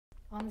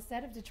on the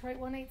set of Detroit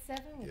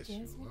 187 with Yes,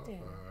 James you are.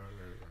 McDaniel.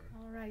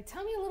 All right.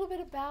 Tell me a little bit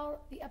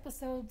about the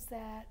episodes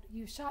that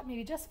you shot,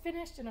 maybe just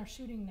finished and are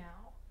shooting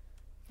now.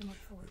 You look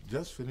forward to.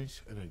 Just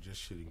finished and I'm just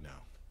shooting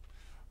now.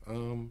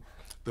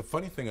 The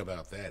funny thing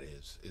about that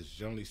is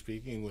generally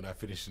speaking, when I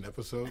finish an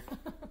episode,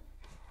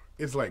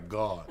 it's like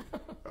gone.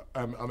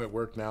 I'm at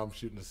work now. I'm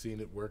shooting a scene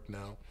at work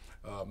now.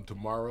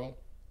 Tomorrow,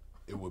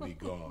 it will be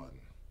gone.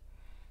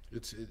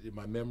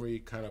 My memory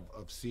kind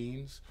of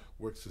scenes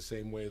works the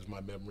same way as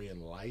my memory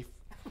in life.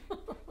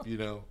 You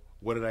know,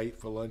 what did I eat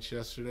for lunch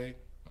yesterday?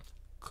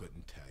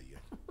 Couldn't tell you.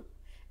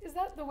 Is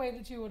that the way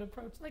that you would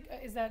approach? Like,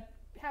 is that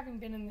having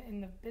been in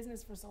the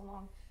business for so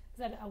long? Is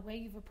that a way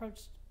you've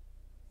approached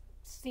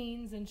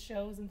scenes and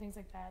shows and things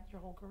like that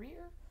your whole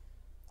career,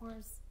 or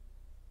is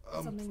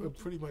something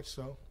pretty much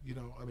so. You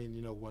know, I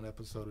mean, one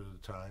episode at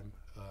a time.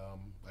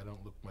 I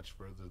don't look much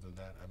further than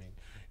that. I mean,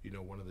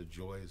 one of the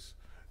joys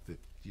that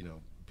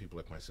people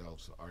like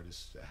myself,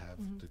 artists, have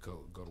to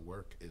go to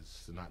work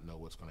is to not know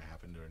what's going to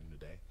happen during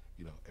the day.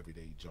 Every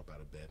day you jump out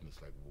of bed and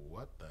it's like,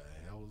 what the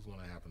hell is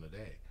going to happen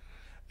today?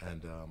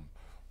 And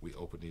we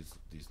open these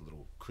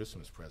little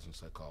Christmas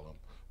presents, I call them,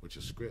 which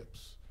are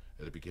scripts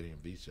at the beginning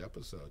of each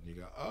episode, and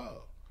you go,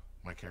 oh,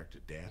 my character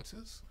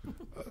dances?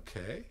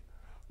 Okay,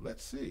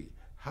 let's see.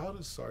 How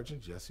does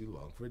Sergeant Jesse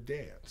Longford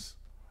dance?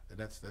 And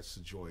that's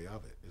the joy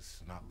of it.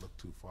 It's not look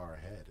too far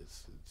ahead.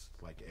 It's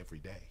like every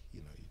day,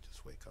 you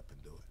just wake up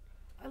and do it.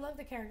 I love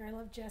the character. I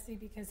love Jesse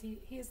because he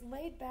is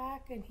laid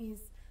back and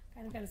he's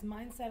kind of got his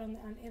mindset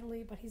on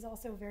Italy, but he's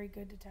also a very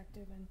good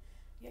detective, and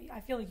I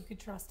feel like you could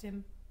trust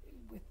him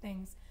with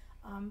things.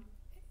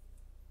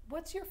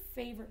 What's your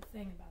favorite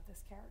thing about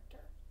this character?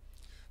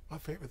 My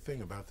favorite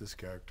thing about this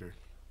character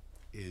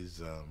is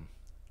that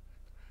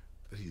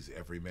he's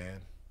every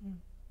man.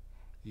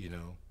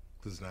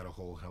 There's not a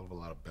whole hell of a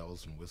lot of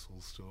bells and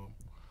whistles to him,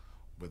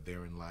 but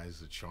therein lies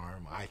the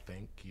charm, I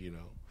think.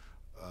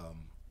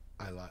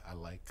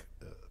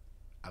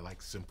 I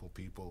like simple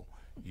people,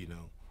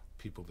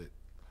 people that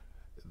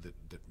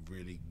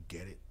really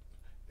get it,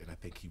 and I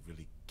think he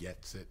really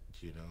gets it.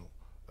 He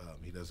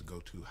doesn't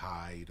go too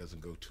high, he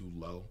doesn't go too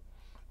low.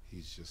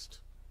 He's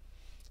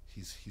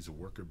a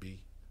worker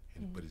bee,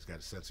 but he's got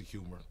a sense of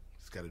humor.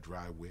 He's got a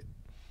dry wit,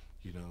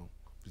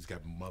 he's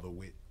got mother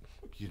wit.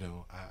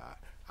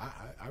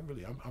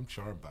 I'm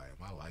charmed by him.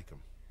 I like him.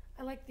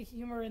 I like the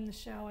humor in the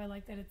show. I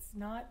like that it's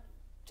not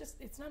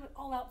an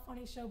all-out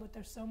funny show, but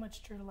there's so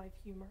much true-to-life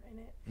humor in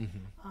it.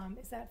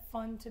 Is that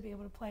fun to be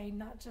able to play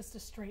not just a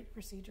straight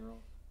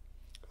procedural?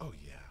 Oh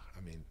yeah.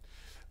 I mean,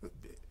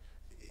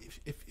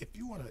 if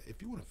you want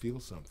to feel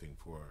something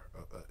for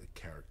a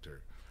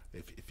character,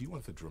 if you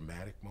want the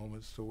dramatic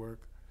moments to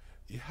work,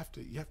 you have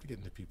to get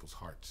into people's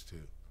hearts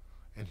too,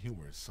 and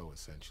humor is so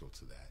essential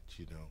to that.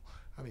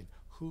 I mean,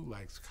 who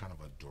likes kind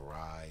of a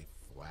dry,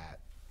 flat,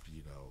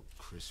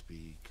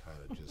 crispy kind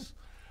of just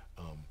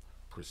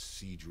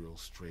procedural,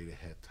 straight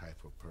ahead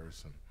type of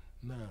person?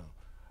 No,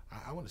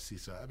 I want to see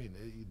some. I mean,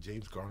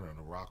 James Garner on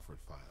the Rockford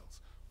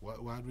Files.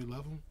 Why do we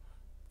love him?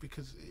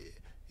 Because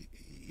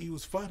he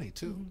was funny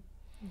too.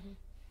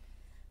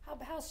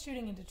 How's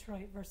shooting in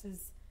Detroit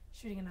versus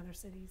shooting in other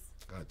cities?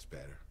 Oh, it's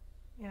better.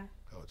 Yeah.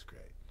 Oh, it's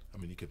great. I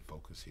mean, you can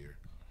focus here.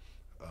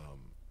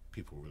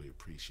 People really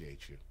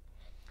appreciate you.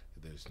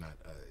 There's not.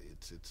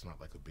 It's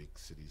not like the big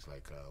cities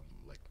like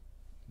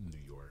New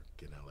York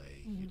and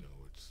L.A.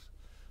 It's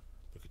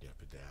looking you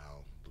up and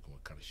down, looking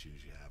what kind of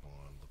shoes you have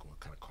on, looking what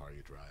kind of car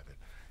you're driving.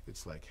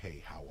 It's like,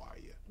 hey, how are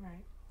you?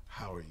 Right.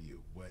 How are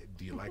you? What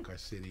do you like our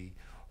city?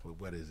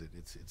 What is it?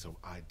 It's an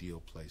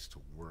ideal place to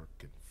work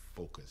and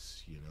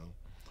focus.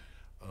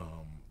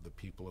 The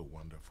people are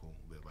wonderful.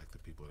 They're like the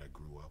people that I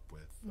grew up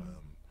with.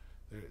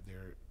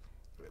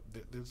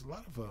 There's a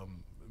lot of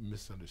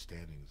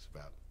misunderstandings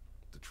about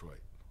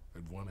Detroit.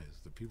 And one is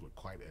the people are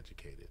quite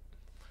educated,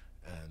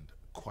 and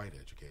quite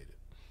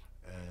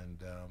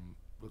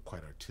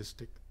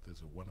artistic.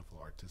 There's a wonderful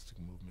artistic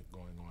movement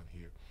going on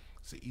here.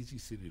 It's an easy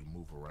city to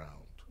move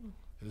around, and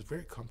it's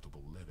very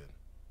comfortable living.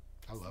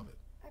 I love it.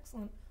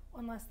 Excellent.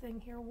 One last thing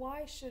here.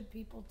 Why should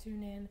people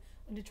tune in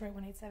when Detroit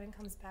 187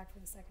 comes back for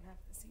the second half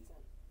of the season?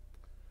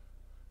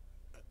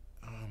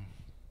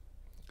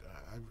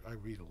 I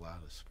read a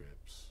lot of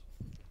scripts.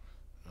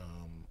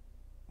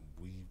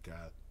 We've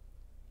got,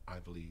 I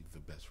believe, the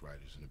best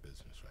writers in the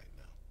business right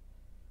now.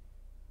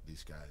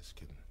 These guys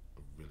can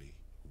really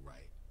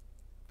write.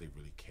 They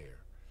really care.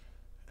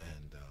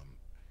 And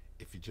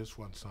if you just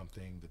want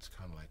something that's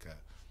kind of like a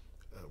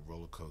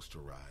roller coaster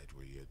ride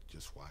where you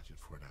just watch it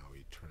for an hour,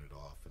 you turn it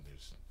off, and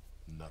there's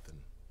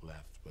nothing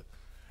left. But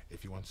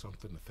if you want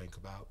something to think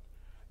about,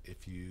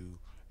 if you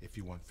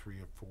want 3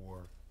 or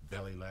 4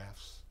 belly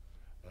laughs,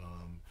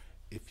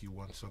 if you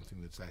want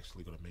something that's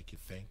actually going to make you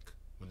think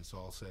when it's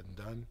all said and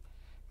done,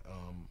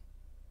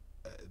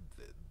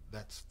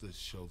 that's the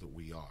show that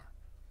we are.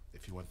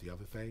 If you want the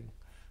other thing,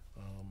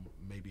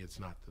 maybe it's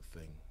not the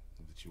thing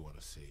that you want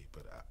to see.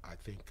 But I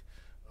think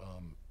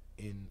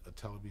in a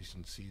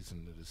television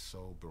season that is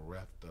so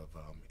bereft of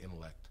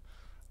intellect,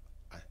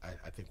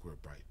 I think we're a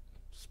bright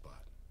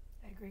spot.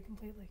 I agree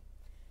completely.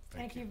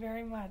 Thank you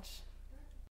very much.